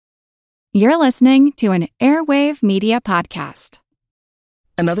You're listening to an Airwave Media Podcast.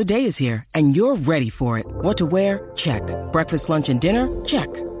 Another day is here, and you're ready for it. What to wear? Check. Breakfast, lunch, and dinner? Check.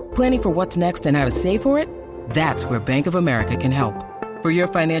 Planning for what's next and how to save for it? That's where Bank of America can help. For your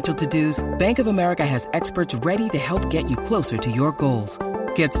financial to-dos, Bank of America has experts ready to help get you closer to your goals.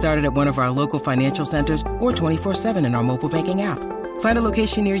 Get started at one of our local financial centers or 24/7 in our mobile banking app. Find a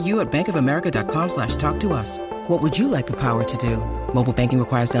location near you at bankofamerica.com/talktous. What would you like the power to do? Mobile banking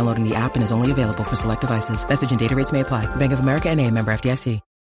requires downloading the app and is only available for select devices. Message and data rates may apply. Bank of America N.A., member FDIC.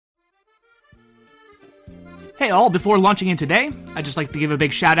 Hey all, before launching in today, I'd just like to give a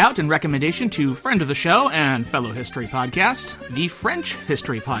big shout out and recommendation to friend of the show and fellow history podcast, the French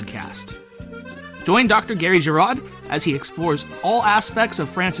History Podcast. Join Dr. Gary Giraud as he explores all aspects of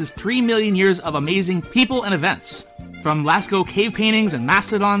France's 3 million years of amazing people and events, from Lascaux cave paintings and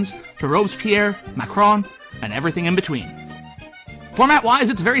mastodons to Robespierre, Macron, and everything in between. Format-wise,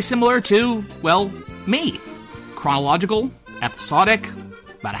 it's very similar to, well, me. Chronological, episodic,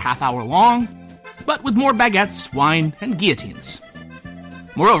 about a half hour long, but with more baguettes, wine, and guillotines.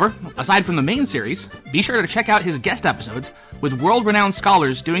 Moreover, aside from the main series, be sure to check out his guest episodes with world-renowned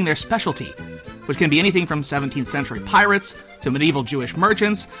scholars doing their specialty, which can be anything from 17th century pirates to medieval Jewish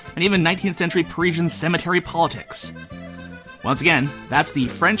merchants and even 19th century Parisian cemetery politics. Once again, that's the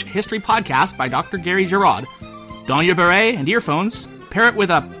French History Podcast by Dr. Gary Giraud. Don your beret and earphones, pair it with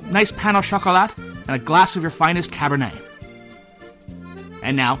a nice pain au chocolat and a glass of your finest Cabernet.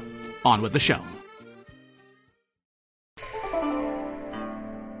 And now, on with the show.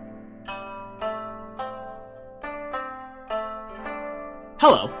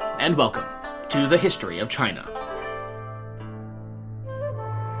 Hello, and welcome to the History of China.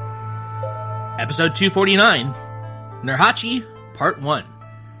 Episode 249, Nurhachi, Part 1.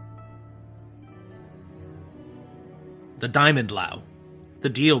 The Diamond Lao. The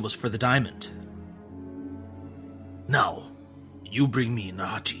deal was for the diamond. Now, you bring me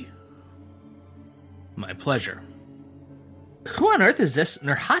Nurhachi. My pleasure. Who on earth is this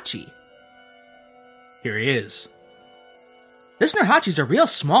Nurhachi? Here he is. This Nurhachi's a real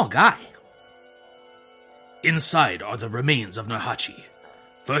small guy. Inside are the remains of Nurhachi,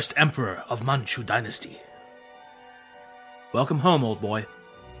 first emperor of Manchu dynasty. Welcome home, old boy.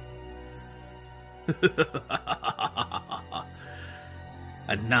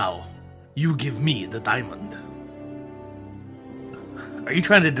 And now, you give me the diamond. Are you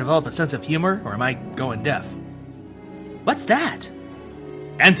trying to develop a sense of humor, or am I going deaf? What's that?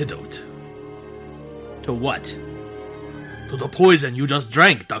 Antidote. To what? To the poison you just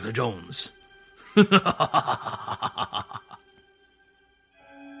drank, Dr. Jones.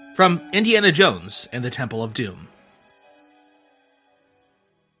 From Indiana Jones and the Temple of Doom.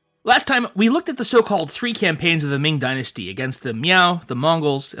 Last time, we looked at the so-called three campaigns of the Ming dynasty against the Miao, the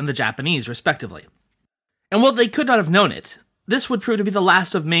Mongols, and the Japanese, respectively. And while they could not have known it, this would prove to be the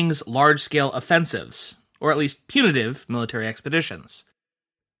last of Ming's large-scale offensives, or at least punitive military expeditions.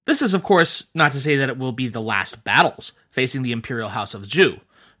 This is, of course, not to say that it will be the last battles facing the imperial house of Zhou.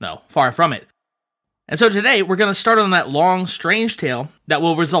 No, far from it. And so today, we're going to start on that long, strange tale that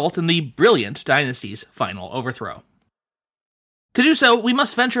will result in the brilliant dynasty's final overthrow. To do so, we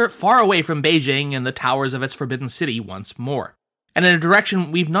must venture far away from Beijing and the towers of its forbidden city once more, and in a direction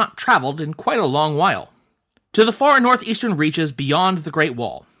we've not traveled in quite a long while. To the far northeastern reaches beyond the Great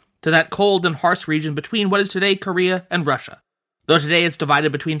Wall, to that cold and harsh region between what is today Korea and Russia, though today it's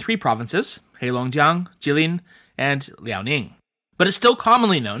divided between three provinces, Heilongjiang, Jilin, and Liaoning, but it's still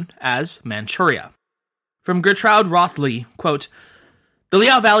commonly known as Manchuria. From Gertrude Rothley, quote, "The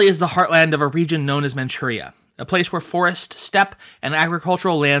Liao Valley is the heartland of a region known as Manchuria, a place where forest, steppe, and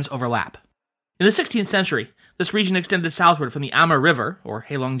agricultural lands overlap. In the 16th century, this region extended southward from the Ama River, or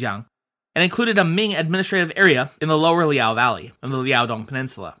Heilongjiang, and included a Ming administrative area in the lower Liao Valley and the Liaodong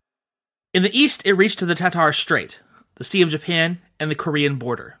Peninsula. In the east, it reached to the Tatar Strait, the Sea of Japan, and the Korean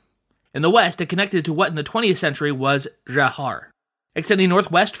border. In the west, it connected to what in the 20th century was Rahar, extending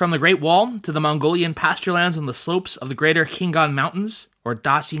northwest from the Great Wall to the Mongolian pasturelands on the slopes of the greater Khingan Mountains, or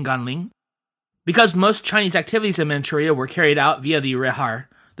Da Xinganling. Because most Chinese activities in Manchuria were carried out via the Rahar,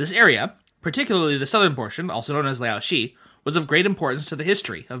 this area, particularly the southern portion, also known as Liaoxi, was of great importance to the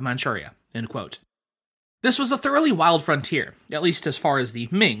history of Manchuria." End quote. This was a thoroughly wild frontier, at least as far as the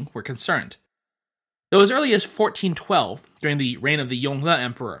Ming were concerned. Though as early as 1412, during the reign of the Yongle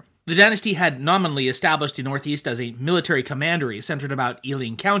Emperor, the dynasty had nominally established the northeast as a military commandery centered about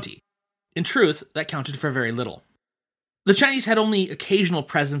Yiling County. In truth, that counted for very little. The Chinese had only occasional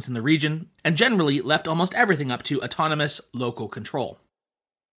presence in the region, and generally left almost everything up to autonomous local control.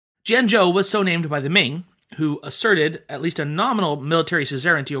 Jianzhou was so named by the Ming, who asserted at least a nominal military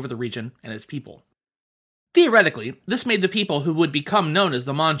suzerainty over the region and its people. Theoretically, this made the people who would become known as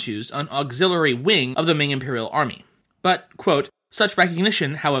the Manchus an auxiliary wing of the Ming imperial army. But, quote, such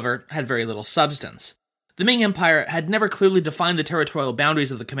recognition, however, had very little substance. The Ming Empire had never clearly defined the territorial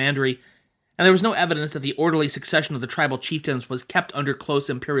boundaries of the commandery, and there was no evidence that the orderly succession of the tribal chieftains was kept under close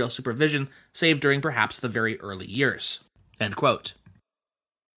imperial supervision, save during perhaps the very early years. End quote.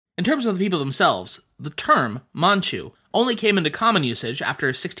 In terms of the people themselves, the term Manchu only came into common usage after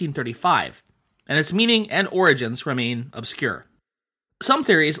 1635, and its meaning and origins remain obscure. Some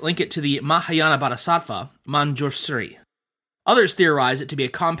theories link it to the Mahayana bodhisattva, Manjushri. Others theorize it to be a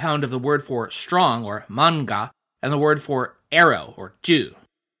compound of the word for strong, or manga, and the word for arrow, or ju.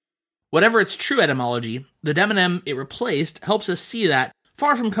 Whatever its true etymology, the demonym it replaced helps us see that,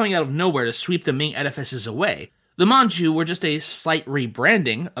 far from coming out of nowhere to sweep the Ming edifices away, the Manchu were just a slight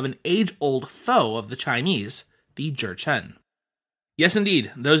rebranding of an age-old foe of the Chinese, the Jurchen. Yes,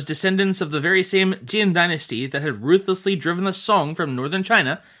 indeed, those descendants of the very same Jin dynasty that had ruthlessly driven the Song from northern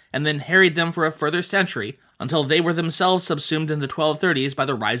China and then harried them for a further century until they were themselves subsumed in the 1230s by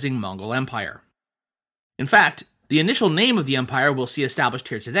the rising Mongol Empire. In fact, the initial name of the empire we'll see established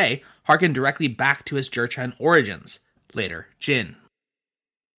here today harkened directly back to its Jurchen origins, later Jin.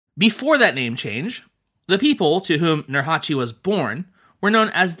 Before that name change, the people to whom Nurhachi was born were known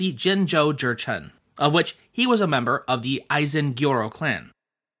as the Jinzhou Jurchen, of which he was a member of the Aisin Gyoro clan.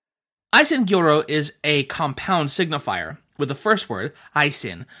 Aisin Gyoro is a compound signifier, with the first word,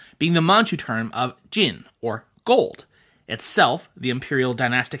 Aisin, being the Manchu term of Jin, or gold, itself the imperial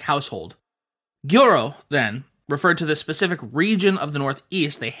dynastic household. Gyoro, then, referred to the specific region of the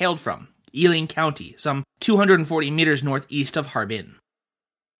northeast they hailed from, Yiling County, some 240 meters northeast of Harbin.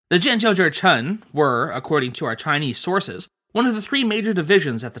 The Jinzhou Jurchen were, according to our Chinese sources, one of the three major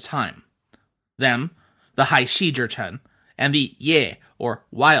divisions at the time. Them, the Haishi Jurchen, and the Ye, or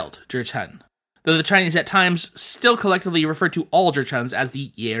Wild Jurchen, though the Chinese at times still collectively refer to all Jurchens as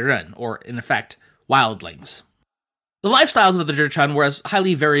the Ye Ren, or, in effect, wildlings. The lifestyles of the Jurchen were as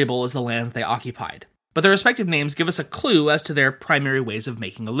highly variable as the lands they occupied, but their respective names give us a clue as to their primary ways of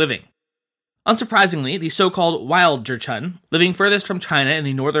making a living. Unsurprisingly, the so-called Wild Jurchen, living furthest from China in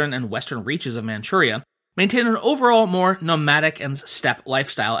the northern and western reaches of Manchuria, maintained an overall more nomadic and steppe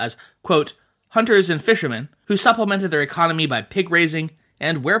lifestyle as, quote, hunters and fishermen who supplemented their economy by pig raising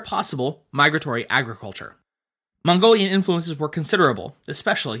and, where possible, migratory agriculture. Mongolian influences were considerable,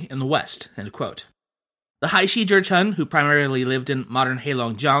 especially in the west, end quote. The Haishi Jurchen, who primarily lived in modern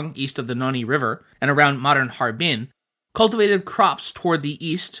Heilongjiang east of the Noni River and around modern Harbin, cultivated crops toward the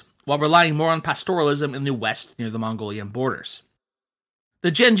east while relying more on pastoralism in the west near the Mongolian borders.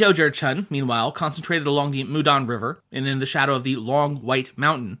 The Jinzhou Jurchen, meanwhile, concentrated along the Mudan River and in the shadow of the Long White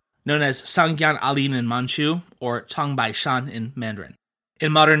Mountain, known as Sangyan Alin in Manchu, or Changbai Shan in Mandarin,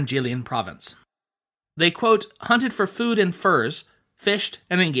 in modern Jilin province. They, quote, hunted for food and furs, fished,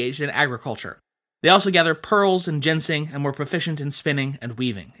 and engaged in agriculture. They also gathered pearls and ginseng and were proficient in spinning and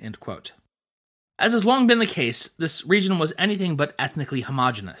weaving, end quote. As has long been the case, this region was anything but ethnically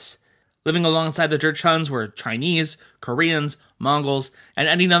homogeneous. Living alongside the Jurchens were Chinese, Koreans, Mongols, and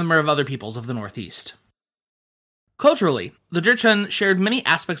any number of other peoples of the northeast. Culturally, the Jurchen shared many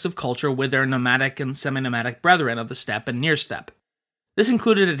aspects of culture with their nomadic and semi-nomadic brethren of the steppe and near steppe. This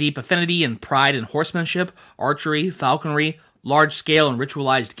included a deep affinity and pride in horsemanship, archery, falconry, large-scale and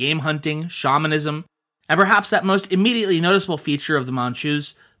ritualized game hunting, shamanism, and perhaps that most immediately noticeable feature of the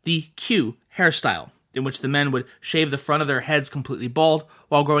Manchus, the queue hairstyle, in which the men would shave the front of their heads completely bald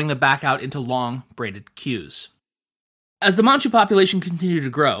while growing the back out into long, braided queues. As the Manchu population continued to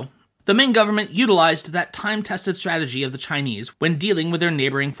grow, the Ming government utilized that time-tested strategy of the Chinese when dealing with their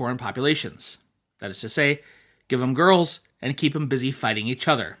neighboring foreign populations. That is to say, give them girls and keep them busy fighting each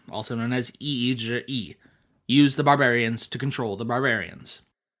other, also known as Yi. Use the barbarians to control the barbarians.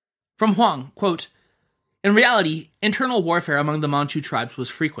 From Huang, quote, in reality, internal warfare among the Manchu tribes was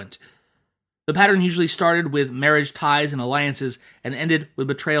frequent. The pattern usually started with marriage ties and alliances and ended with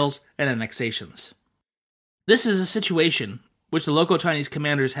betrayals and annexations. This is a situation which the local Chinese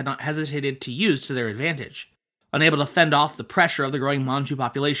commanders had not hesitated to use to their advantage. Unable to fend off the pressure of the growing Manchu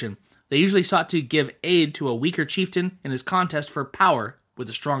population, they usually sought to give aid to a weaker chieftain in his contest for power with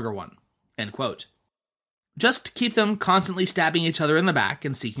the stronger one, end quote. Just keep them constantly stabbing each other in the back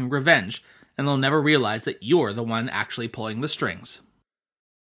and seeking revenge, and they'll never realize that you're the one actually pulling the strings.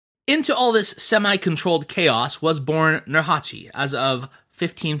 Into all this semi-controlled chaos was born Nurhachi as of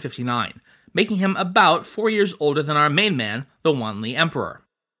 1559, making him about 4 years older than our main man, the Wanli Emperor.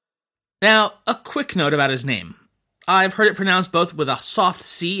 Now, a quick note about his name. I've heard it pronounced both with a soft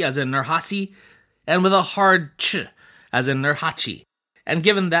C, as in Nurhaci, and with a hard ch, as in Nurhachi. And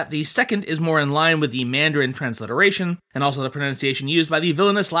given that the second is more in line with the Mandarin transliteration, and also the pronunciation used by the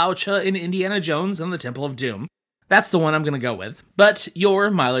villainous Lao Che in Indiana Jones and the Temple of Doom, that's the one I'm going to go with, but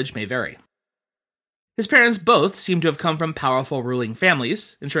your mileage may vary. His parents both seem to have come from powerful ruling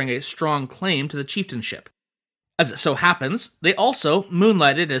families, ensuring a strong claim to the chieftainship. As it so happens, they also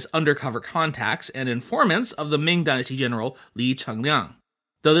moonlighted as undercover contacts and informants of the Ming Dynasty general Li Chengliang,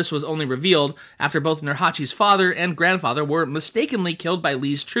 though this was only revealed after both Nurhachi's father and grandfather were mistakenly killed by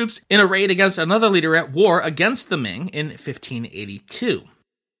Li's troops in a raid against another leader at war against the Ming in 1582.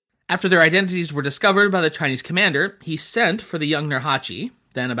 After their identities were discovered by the Chinese commander, he sent for the young Nurhachi,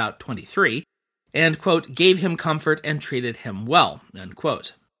 then about 23, and, quote, gave him comfort and treated him well, end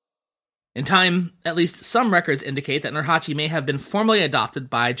quote. In time, at least some records indicate that Nurhachi may have been formally adopted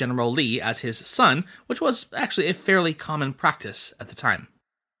by General Li as his son, which was actually a fairly common practice at the time.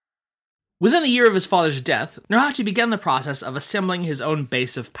 Within a year of his father's death, Nurhachi began the process of assembling his own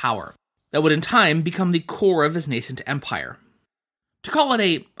base of power that would in time become the core of his nascent empire. To call it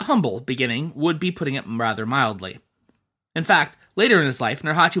a humble beginning would be putting it rather mildly. In fact, later in his life,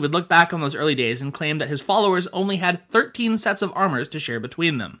 Nurhachi would look back on those early days and claim that his followers only had 13 sets of armors to share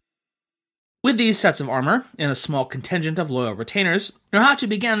between them. With these sets of armor, and a small contingent of loyal retainers, Nurhachi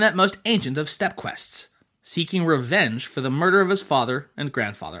began that most ancient of step quests, seeking revenge for the murder of his father and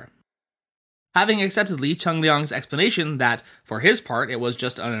grandfather. Having accepted Li Chengliang's explanation that, for his part, it was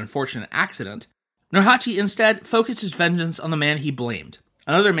just an unfortunate accident, Nurhachi instead focused his vengeance on the man he blamed,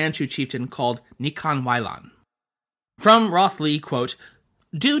 another Manchu chieftain called Nikan Wailan. From Roth Li, quote,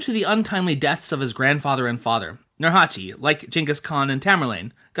 due to the untimely deaths of his grandfather and father, Nurhachi, like Genghis Khan and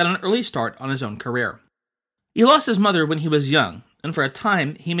Tamerlane, got an early start on his own career. He lost his mother when he was young, and for a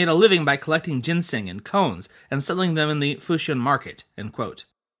time he made a living by collecting ginseng and cones and selling them in the Fuxian market, end quote.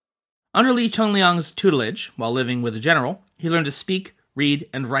 Under Li Chengliang's tutelage, while living with the general, he learned to speak, read,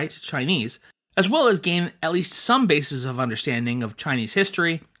 and write Chinese, as well as gain at least some basis of understanding of Chinese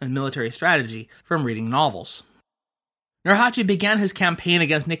history and military strategy from reading novels. Nurhachi began his campaign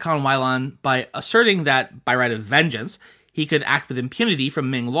against Nikan Wailan by asserting that, by right of vengeance, he could act with impunity from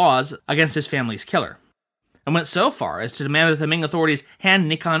Ming laws against his family's killer, and went so far as to demand that the Ming authorities hand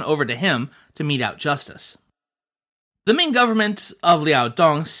Nikan over to him to mete out justice. The Ming government of Liao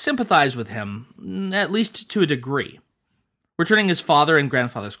Dong sympathized with him, at least to a degree, returning his father and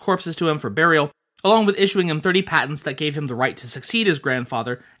grandfather's corpses to him for burial, along with issuing him 30 patents that gave him the right to succeed his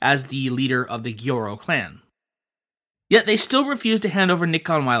grandfather as the leader of the Gyoro clan. Yet they still refused to hand over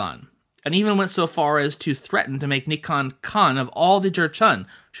Nikan Wailan, and even went so far as to threaten to make Nikan Khan of all the Jurchen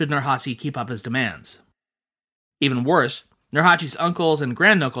should Nurhachi keep up his demands. Even worse, Nurhachi's uncles and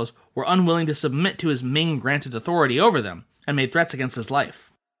granduncles were unwilling to submit to his Ming-granted authority over them, and made threats against his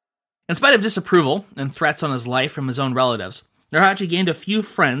life. In spite of disapproval and threats on his life from his own relatives, Nurhachi gained a few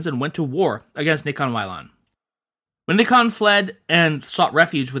friends and went to war against Nikan Wailan. When Nikan fled and sought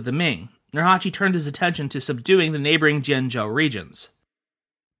refuge with the Ming, Nurhachi turned his attention to subduing the neighboring Jianzhou regions.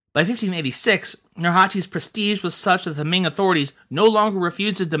 By 1586, Nurhachi's prestige was such that the Ming authorities no longer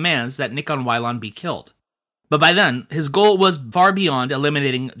refused his demands that Nikan Wailan be killed. But by then, his goal was far beyond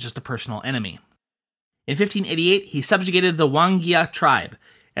eliminating just a personal enemy. In 1588, he subjugated the Wangjia tribe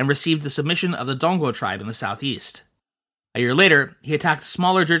and received the submission of the Dongguo tribe in the southeast. A year later, he attacked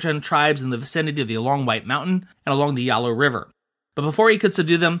smaller Jurchen tribes in the vicinity of the Long White Mountain and along the Yalu River. But before he could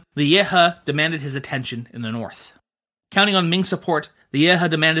subdue them, the Yehe demanded his attention in the north. Counting on Ming support, the Yehe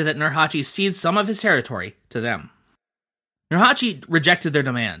demanded that Nurhachi cede some of his territory to them. Nurhachi rejected their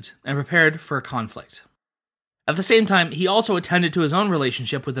demand and prepared for a conflict. At the same time, he also attended to his own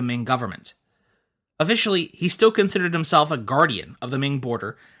relationship with the Ming government. Officially, he still considered himself a guardian of the Ming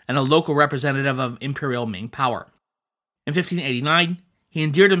border and a local representative of imperial Ming power. In 1589, he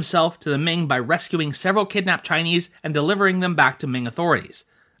endeared himself to the Ming by rescuing several kidnapped Chinese and delivering them back to Ming authorities,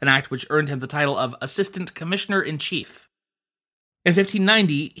 an act which earned him the title of Assistant Commissioner-in-Chief. In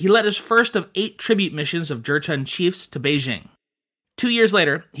 1590, he led his first of 8 tribute missions of Jurchen chiefs to Beijing. 2 years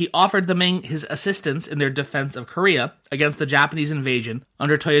later, he offered the Ming his assistance in their defense of Korea against the Japanese invasion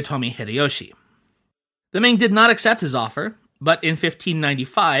under Toyotomi Hideyoshi. The Ming did not accept his offer, but in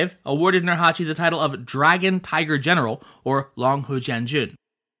 1595 awarded Nurhachi the title of Dragon Tiger General, or Longhu Jianjun,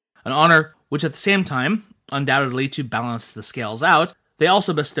 an honor which at the same time, undoubtedly to balance the scales out, they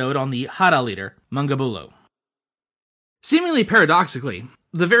also bestowed on the Hara leader, Mangabulu. Seemingly paradoxically,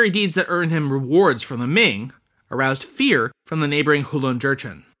 the very deeds that earned him rewards from the Ming aroused fear from the neighboring Hulun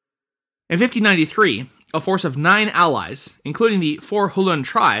Jurchen. In 1593, a force of 9 allies, including the 4 Hulun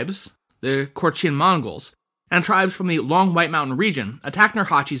tribes, the Korchin Mongols, and tribes from the Long White Mountain region, attacked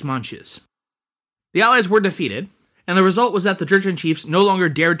Nurhachi's Manchus. The allies were defeated, and the result was that the Jurchen chiefs no longer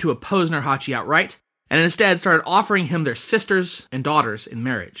dared to oppose Nurhaci outright, and instead started offering him their sisters and daughters in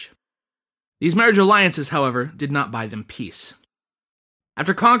marriage. These marriage alliances, however, did not buy them peace.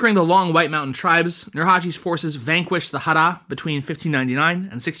 After conquering the Long White Mountain tribes, Nurhaci's forces vanquished the Hara between 1599 and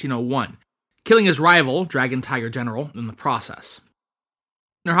 1601, killing his rival, Dragon Tiger General, in the process.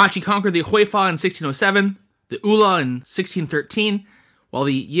 Nurhaci conquered the Huifa in 1607, the Ula in 1613, while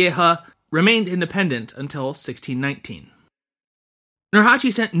the Yeha remained independent until 1619.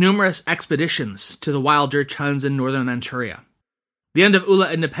 Nurhaci sent numerous expeditions to the wild Jurchens in northern Manchuria. The end of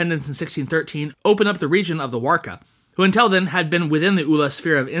Ula independence in 1613 opened up the region of the Warka, who until then had been within the Ula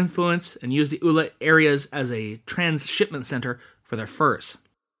sphere of influence and used the Ula areas as a transshipment center for their furs.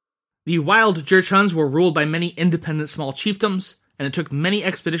 The wild Jurchens were ruled by many independent small chiefdoms, and it took many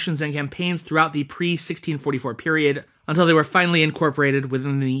expeditions and campaigns throughout the pre-1644 period until they were finally incorporated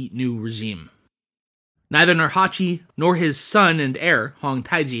within the new regime. Neither Nurhaci nor his son and heir, Hong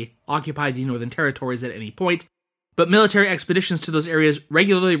Taiji, occupied the northern territories at any point, but military expeditions to those areas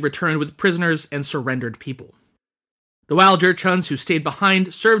regularly returned with prisoners and surrendered people. The wild Jurchens who stayed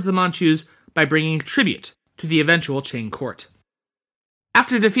behind served the Manchus by bringing tribute to the eventual Qing court.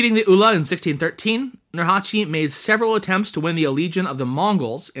 After defeating the Ula in 1613, Nurhaci made several attempts to win the allegiance of the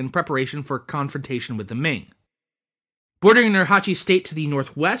Mongols in preparation for confrontation with the Ming. Bordering Nurhaci's state to the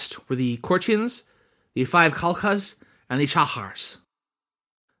northwest were the Korchins, the 5 Khalkhas, and the Chahars.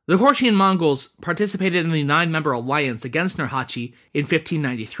 The Korchin Mongols participated in the 9-member alliance against Nurhaci in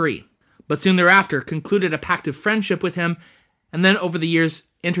 1593, but soon thereafter concluded a pact of friendship with him, and then over the years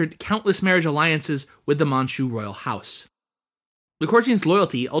entered countless marriage alliances with the Manchu royal house. The Korchin's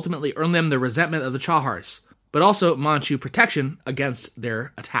loyalty ultimately earned them the resentment of the Chahars, but also Manchu protection against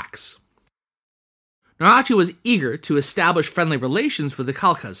their attacks. Nurhaci was eager to establish friendly relations with the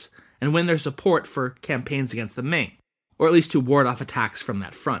Khalkhas and win their support for campaigns against the Ming, or at least to ward off attacks from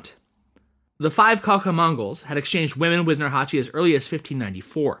that front. The 5 Khalkha Mongols had exchanged women with Nurhaci as early as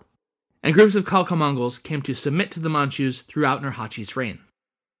 1594, and groups of Khalkha Mongols came to submit to the Manchus throughout Nurhaci's reign.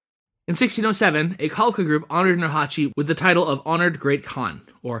 In 1607, a Khalkha group honored Nurhaci with the title of Honored Great Khan,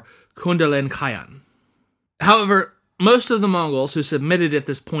 or Kundalen Khayan. However, most of the Mongols who submitted at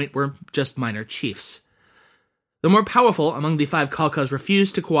this point were just minor chiefs. The more powerful among the 5 Khalkhas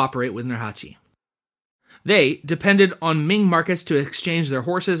refused to cooperate with Nurhaci. They depended on Ming markets to exchange their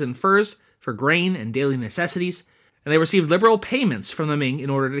horses and furs for grain and daily necessities, and they received liberal payments from the Ming in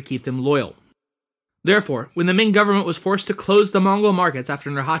order to keep them loyal. Therefore, when the Ming government was forced to close the Mongol markets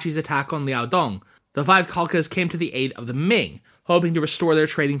after Nurhaci's attack on Liaodong, the 5 Khalkhas came to the aid of the Ming, hoping to restore their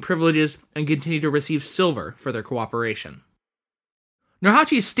trading privileges and continue to receive silver for their cooperation.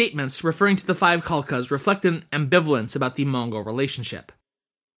 Nurhaci's statements referring to the 5 Khalkhas reflect an ambivalence about the Mongol relationship.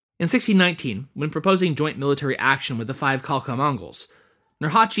 In 1619, when proposing joint military action with the 5 Khalkha Mongols,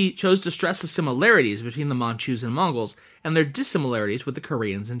 Nurhaci chose to stress the similarities between the Manchus and Mongols and their dissimilarities with the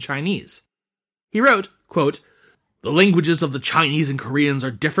Koreans and Chinese. He wrote, quote, "The languages of the Chinese and Koreans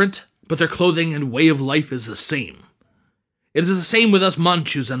are different, but their clothing and way of life is the same. It is the same with us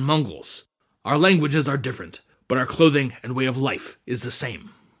Manchus and Mongols. Our languages are different, but our clothing and way of life is the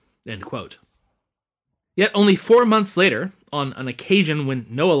same." End quote. Yet only 4 months later, on an occasion when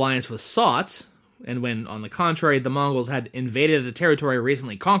no alliance was sought, and when, on the contrary, the Mongols had invaded the territory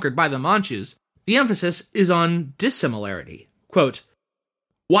recently conquered by the Manchus, the emphasis is on dissimilarity. Quote,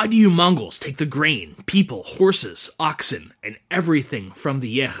 "Why do you Mongols take the grain, people, horses, oxen, and everything from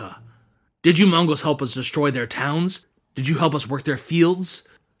the Yeha? Did you Mongols help us destroy their towns? Did you help us work their fields?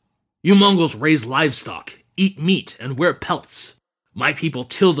 You Mongols raise livestock, eat meat, and wear pelts. My people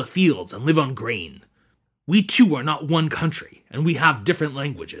till the fields and live on grain. We too are not one country, and we have different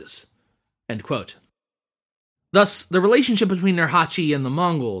languages." End quote. Thus, the relationship between Nurhaci and the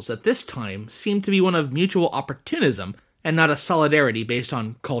Mongols at this time seemed to be one of mutual opportunism and not a solidarity based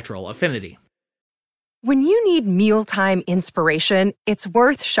on cultural affinity. When you need mealtime inspiration, it's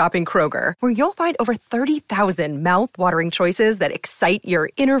worth shopping Kroger, where you'll find over 30,000 mouth-watering choices that excite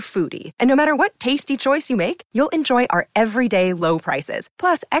your inner foodie. And no matter what tasty choice you make, you'll enjoy our everyday low prices,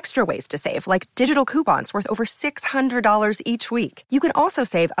 plus extra ways to save, like digital coupons worth over $600 each week. You can also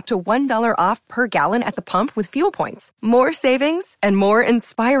save up to $1 off per gallon at the pump with fuel points. More savings and more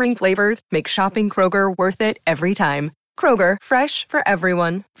inspiring flavors make shopping Kroger worth it every time. Kroger, fresh for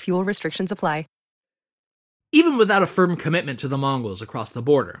everyone. Fuel restrictions apply. Even without a firm commitment to the Mongols across the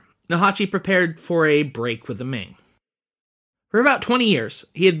border, Nurhaci prepared for a break with the Ming. For about 20 years,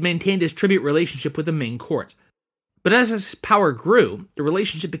 he had maintained his tribute relationship with the Ming court. But as his power grew, the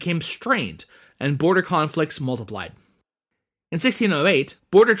relationship became strained, and border conflicts multiplied. In 1608,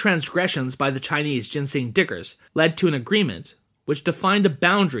 border transgressions by the Chinese ginseng diggers led to an agreement which defined a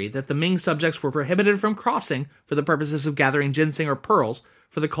boundary that the Ming subjects were prohibited from crossing for the purposes of gathering ginseng or pearls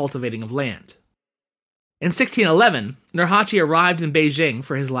for the cultivating of land. In 1611, Nurhachi arrived in Beijing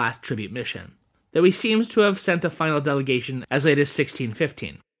for his last tribute mission, though he seems to have sent a final delegation as late as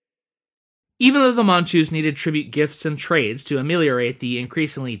 1615. Even though the Manchus needed tribute gifts and trades to ameliorate the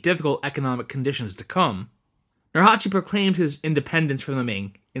increasingly difficult economic conditions to come, Nurhachi proclaimed his independence from the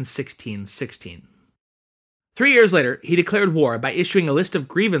Ming in 1616. 3 years later, he declared war by issuing a list of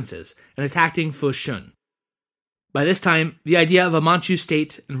grievances and attacking Fushun. By this time, the idea of a Manchu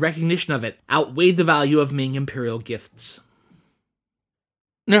state and recognition of it outweighed the value of Ming imperial gifts.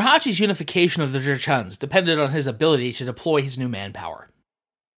 Nurhachi's unification of the Jurchens depended on his ability to deploy his new manpower.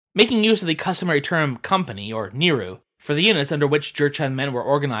 Making use of the customary term company, or niru, for the units under which Jurchen men were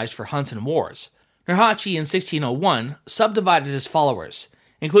organized for hunts and wars, Nurhachi in 1601 subdivided his followers,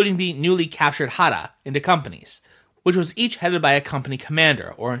 including the newly captured Hara, into companies, which was each headed by a company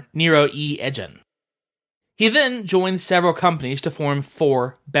commander, or Niro-i-ejen. He then joined several companies to form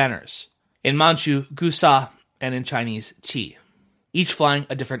 4 banners, in Manchu, Gusa, and in Chinese, Qi, each flying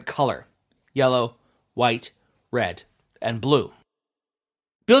a different color, yellow, white, red, and blue.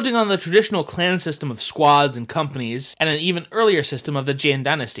 Building on the traditional clan system of squads and companies, and an even earlier system of the Jin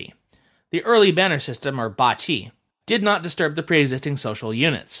dynasty, the early banner system, or Ba-Qi, did not disturb the pre-existing social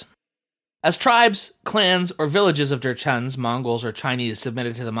units. As tribes, clans, or villages of Jurchens, Mongols, or Chinese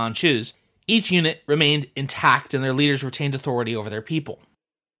submitted to the Manchus, each unit remained intact and their leaders retained authority over their people.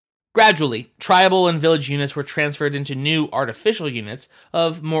 Gradually, tribal and village units were transferred into new artificial units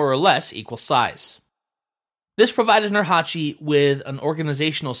of more or less equal size. This provided Nurhachi with an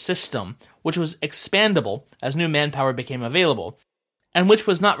organizational system which was expandable as new manpower became available, and which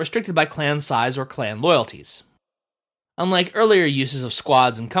was not restricted by clan size or clan loyalties. Unlike earlier uses of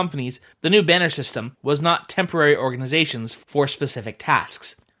squads and companies, the new banner system was not temporary organizations for specific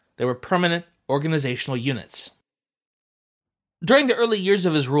tasks. They were permanent organizational units. During the early years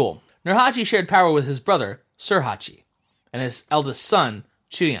of his rule, Nurhachi shared power with his brother, Surhachi, and his eldest son,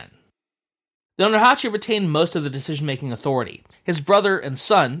 Chuyan. Though Nurhachi retained most of the decision-making authority, his brother and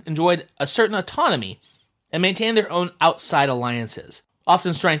son enjoyed a certain autonomy and maintained their own outside alliances,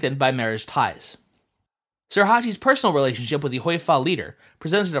 often strengthened by marriage ties. Surhachi's personal relationship with the Huifa leader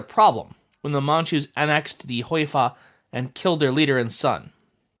presented a problem when the Manchus annexed the Huifa and killed their leader and son.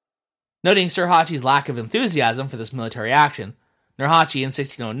 Noting Surhachi's lack of enthusiasm for this military action, Nurhachi in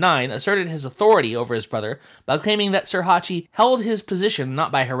 1609 asserted his authority over his brother by claiming that Surhachi held his position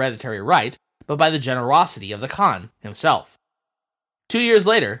not by hereditary right, but by the generosity of the Khan himself. 2 years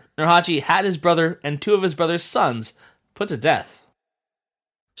later, Nurhachi had his brother and 2 of his brother's sons put to death.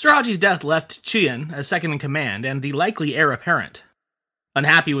 Surhachi's death left Chuyan as second in command and the likely heir apparent.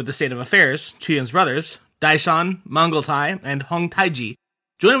 Unhappy with the state of affairs, Chuyan's brothers, Daishan, Mongoltai, and Hong Taiji,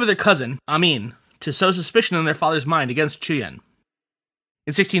 joined with their cousin, Amin, to sow suspicion in their father's mind against Chuyan.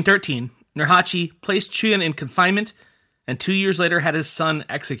 In 1613, Nurhachi placed Chuyan in confinement, and 2 years later had his son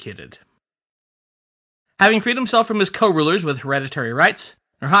executed. Having freed himself from his co-rulers with hereditary rights,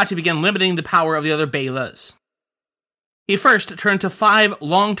 Nurhachi began limiting the power of the other beylas. He first turned to 5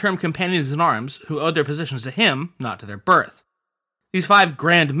 long-term companions in arms who owed their positions to him, not to their birth. These 5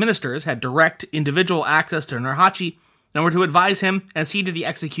 grand ministers had direct individual access to Nurhachi and were to advise him and see to the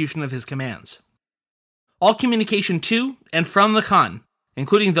execution of his commands. All communication to and from the Khan,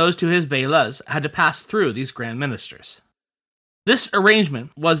 including those to his beylas, had to pass through these grand ministers. This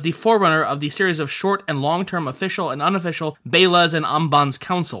arrangement was the forerunner of the series of short and long-term official and unofficial beylas and ambans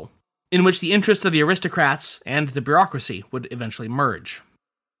council, in which the interests of the aristocrats and the bureaucracy would eventually merge.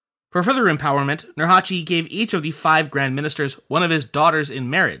 For further empowerment, Nurhachi gave each of the 5 grand ministers one of his daughters in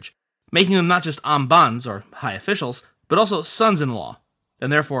marriage, making them not just ambans, or high officials, but also sons-in-law,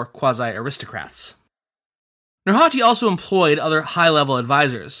 and therefore quasi-aristocrats. Nurhachi also employed other high-level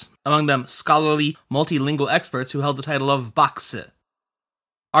advisors, among them scholarly, multilingual experts who held the title of Bakse.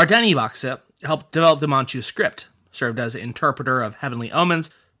 Ardani Bakse helped develop the Manchu script, served as an interpreter of heavenly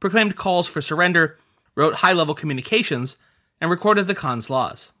omens, proclaimed calls for surrender, wrote high-level communications, and recorded the Khan's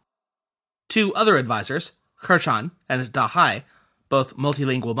laws. 2 other advisors, Kershan and Dahai, both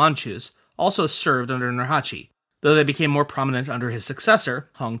multilingual Manchus, also served under Nurhachi, though they became more prominent under his successor,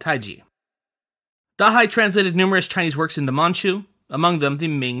 Hong Taiji. Dahai translated numerous Chinese works into Manchu, among them the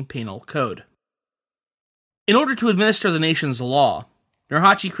Ming Penal Code. In order to administer the nation's law,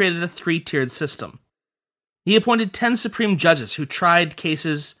 Nurhachi created a 3-tiered system. He appointed 10 supreme judges who tried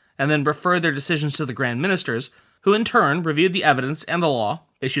cases and then referred their decisions to the grand ministers, who in turn reviewed the evidence and the law,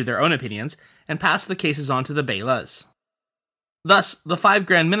 issued their own opinions, and passed the cases on to the beylas. Thus, the 5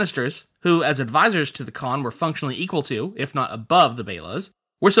 Grand Ministers, who as advisors to the Khan were functionally equal to, if not above, the Beylahs,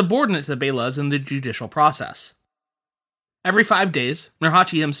 were subordinate to the Beylahs in the judicial process. Every 5 days,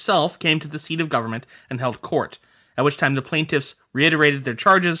 Nurhachi himself came to the seat of government and held court, at which time the plaintiffs reiterated their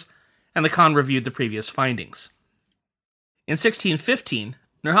charges, and the Khan reviewed the previous findings. In 1615,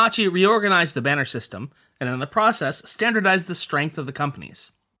 Nurhachi reorganized the banner system, and in the process standardized the strength of the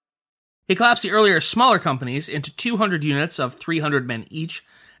companies. He collapsed the earlier smaller companies into 200 units of 300 men each,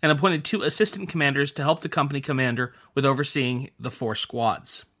 and appointed 2 assistant commanders to help the company commander with overseeing the 4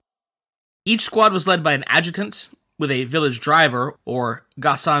 squads. Each squad was led by an adjutant, with a village driver, or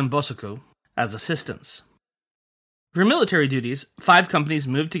gasan bosoku, as assistants. For military duties, 5 companies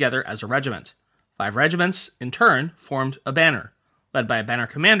moved together as a regiment. 5 regiments, in turn, formed a banner, led by a banner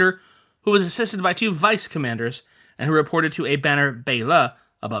commander, who was assisted by 2 vice commanders, and who reported to a banner beylah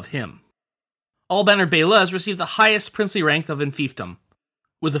above him. All banner beylahs received the highest princely rank of fiefdom,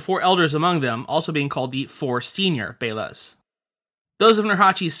 with the 4 elders among them also being called the 4 senior beylahs. Those of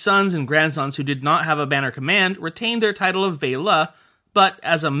Nurhachi's sons and grandsons who did not have a banner command retained their title of beylah, but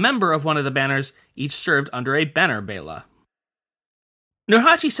as a member of one of the banners, each served under a banner beylah.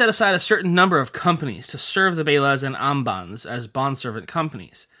 Nurhachi set aside a certain number of companies to serve the beylahs and ambans as bondservant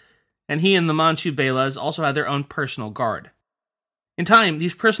companies, and he and the Manchu beylahs also had their own personal guard. In time,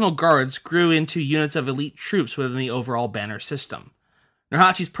 these personal guards grew into units of elite troops within the overall banner system.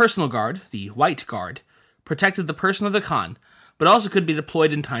 Nurhachi's personal guard, the White Guard, protected the person of the Khan, but also could be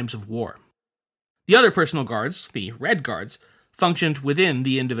deployed in times of war. The other personal guards, the Red Guards, functioned within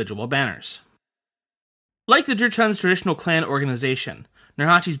the individual banners. Like the Jurchen's traditional clan organization,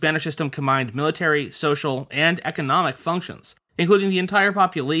 Nurhachi's banner system combined military, social, and economic functions, including the entire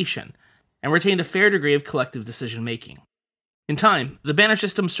population, and retained a fair degree of collective decision-making. In time, the banner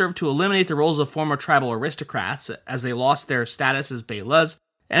system served to eliminate the roles of former tribal aristocrats as they lost their status as beylahs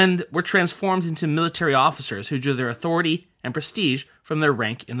and were transformed into military officers who drew their authority and prestige from their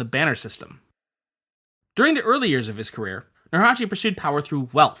rank in the banner system. During the early years of his career, Nurhachi pursued power through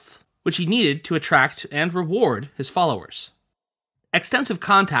wealth, which he needed to attract and reward his followers. Extensive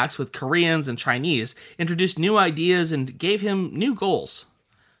contacts with Koreans and Chinese introduced new ideas and gave him new goals.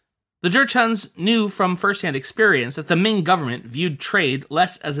 The Jurchens knew from first-hand experience that the Ming government viewed trade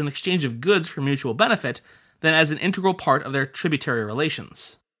less as an exchange of goods for mutual benefit than as an integral part of their tributary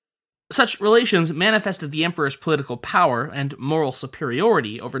relations. Such relations manifested the emperor's political power and moral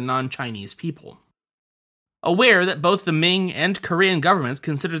superiority over non-Chinese people. Aware that both the Ming and Korean governments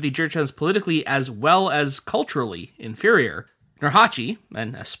considered the Jurchens politically as well as culturally inferior, Nurhachi,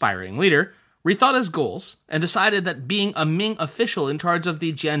 an aspiring leader, rethought his goals and decided that being a Ming official in charge of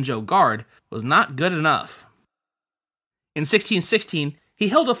the Jianzhou Guard was not good enough. In 1616, he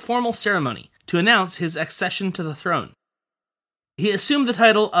held a formal ceremony to announce his accession to the throne. He assumed the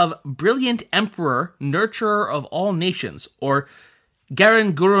title of Brilliant Emperor, Nurturer of All Nations, or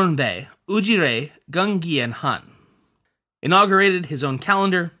Garen Gurunbei Ujire Gungien Han, inaugurated his own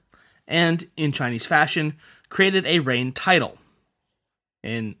calendar, and, in Chinese fashion, created a reign title.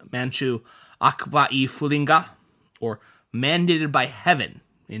 In Manchu, Akbai Fulinga, or Mandated by Heaven,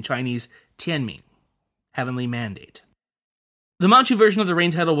 in Chinese, Tianming, Heavenly Mandate. The Manchu version of the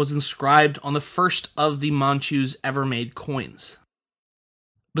reign title was inscribed on the first of the Manchus ever made coins.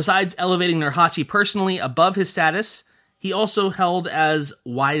 Besides elevating Nurhachi personally above his status, he also held as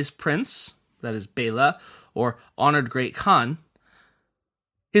Wise Prince, that is Beylah, or Honored Great Khan.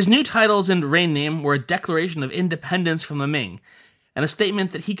 His new titles and reign name were a declaration of independence from the Ming, and a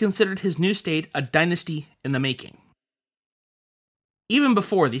statement that he considered his new state a dynasty in the making. Even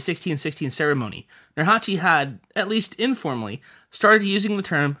before the 1616 ceremony, Nurhachi had, at least informally, started using the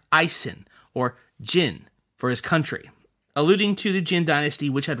term Aisin, or Jin, for his country, alluding to the Jin dynasty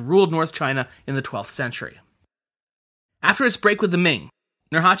which had ruled North China in the 12th century. After its break with the Ming,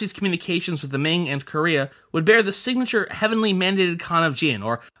 Nurhachi's communications with the Ming and Korea would bear the signature heavenly mandated Khan of Jin,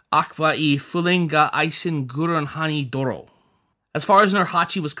 or Akbai Fulinga Aisin Gurun Hani Doro. As far as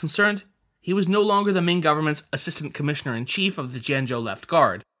Nurhachi was concerned, he was no longer the Ming government's Assistant Commissioner-in-Chief of the Jianzhou Left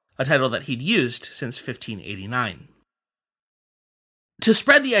Guard, a title that he'd used since 1589. To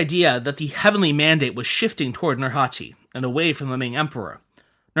spread the idea that the heavenly mandate was shifting toward Nurhachi and away from the Ming emperor,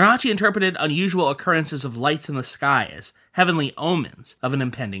 Nurhachi interpreted unusual occurrences of lights in the sky as heavenly omens of an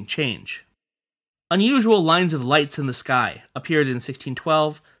impending change. Unusual lines of lights in the sky appeared in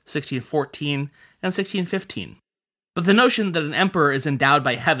 1612, 1614, and 1615. But the notion that an emperor is endowed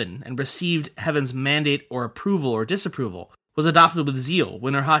by heaven and received heaven's mandate or approval or disapproval was adopted with zeal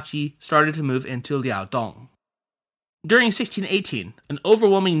when Nurhachi started to move into Liaodong. During 1618, an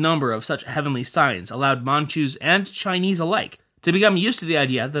overwhelming number of such heavenly signs allowed Manchus and Chinese alike to become used to the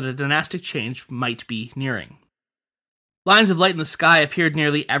idea that a dynastic change might be nearing. Lines of light in the sky appeared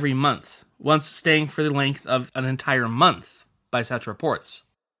nearly every month, once staying for the length of an entire month, by such reports.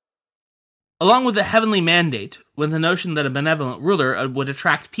 Along with the heavenly mandate went the notion that a benevolent ruler would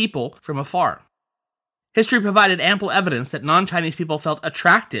attract people from afar. History provided ample evidence that non-Chinese people felt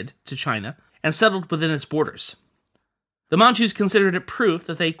attracted to China and settled within its borders. The Manchus considered it proof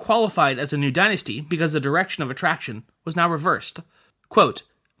that they qualified as a new dynasty because the direction of attraction was now reversed. Quote,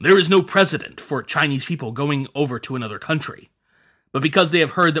 "There is no precedent for Chinese people going over to another country, but because they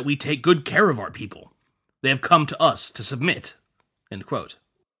have heard that we take good care of our people, they have come to us to submit." End quote.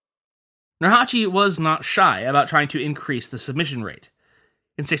 Nurhachi was not shy about trying to increase the submission rate.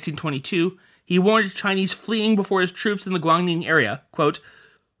 In 1622, he warned Chinese fleeing before his troops in the Guangning area, quote,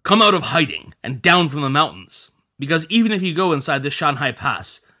 "Come out of hiding and down from the mountains, because even if you go inside the Shanhai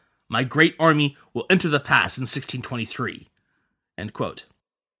Pass, my great army will enter the pass in 1623. End quote.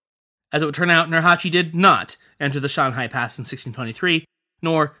 As it would turn out, Nurhachi did not enter the Shanhai Pass in 1623,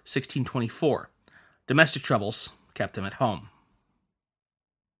 nor 1624. Domestic troubles kept him at home.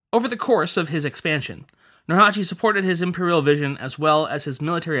 Over the course of his expansion, Nurhachi supported his imperial vision as well as his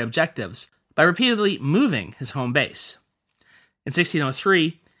military objectives by repeatedly moving his home base. In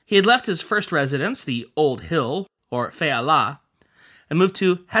 1603, he had left his first residence, the Old Hill, or Fei-ala, and moved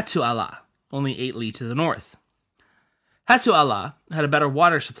to Hetsu-ala, only 8 li to the north. Hetsu-ala had a better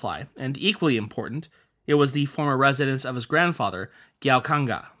water supply, and equally important, it was the former residence of his grandfather,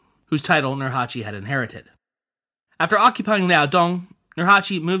 Gyaokanga, whose title Nurhachi had inherited. After occupying Liaodong,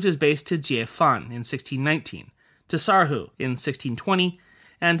 Nurhachi moved his base to Jiefan in 1619, to Sarhu in 1620,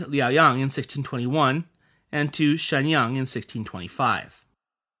 and Liaoyang in 1621, and to Shenyang in 1625.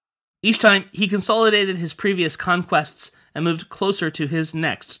 Each time, he consolidated his previous conquests and moved closer to his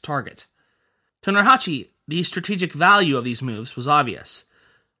next target. To Nurhachi, the strategic value of these moves was obvious.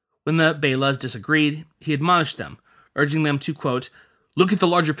 When the Belas disagreed, he admonished them, urging them to, quote, "Look at the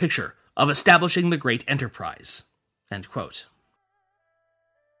larger picture of establishing the great enterprise." End quote.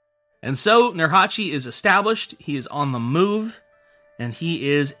 And so, Nurhachi is established, he is on the move, and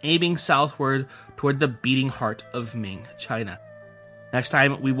he is aiming southward toward the beating heart of Ming China. Next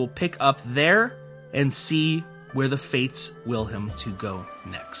time, we will pick up there and see where the fates will him to go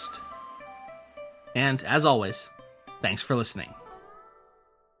next. And, as always, thanks for listening.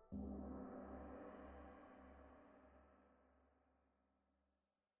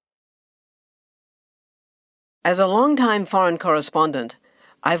 As a longtime foreign correspondent,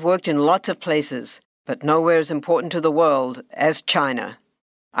 I've worked in lots of places, but nowhere as important to the world as China.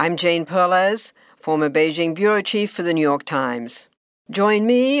 I'm Jane Perlez, former Beijing bureau chief for the New York Times. Join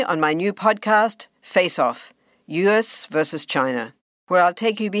me on my new podcast, Face Off, U.S. versus China, where I'll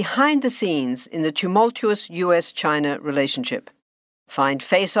take you behind the scenes in the tumultuous U.S.-China relationship. Find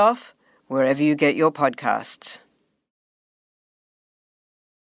Face Off wherever you get your podcasts.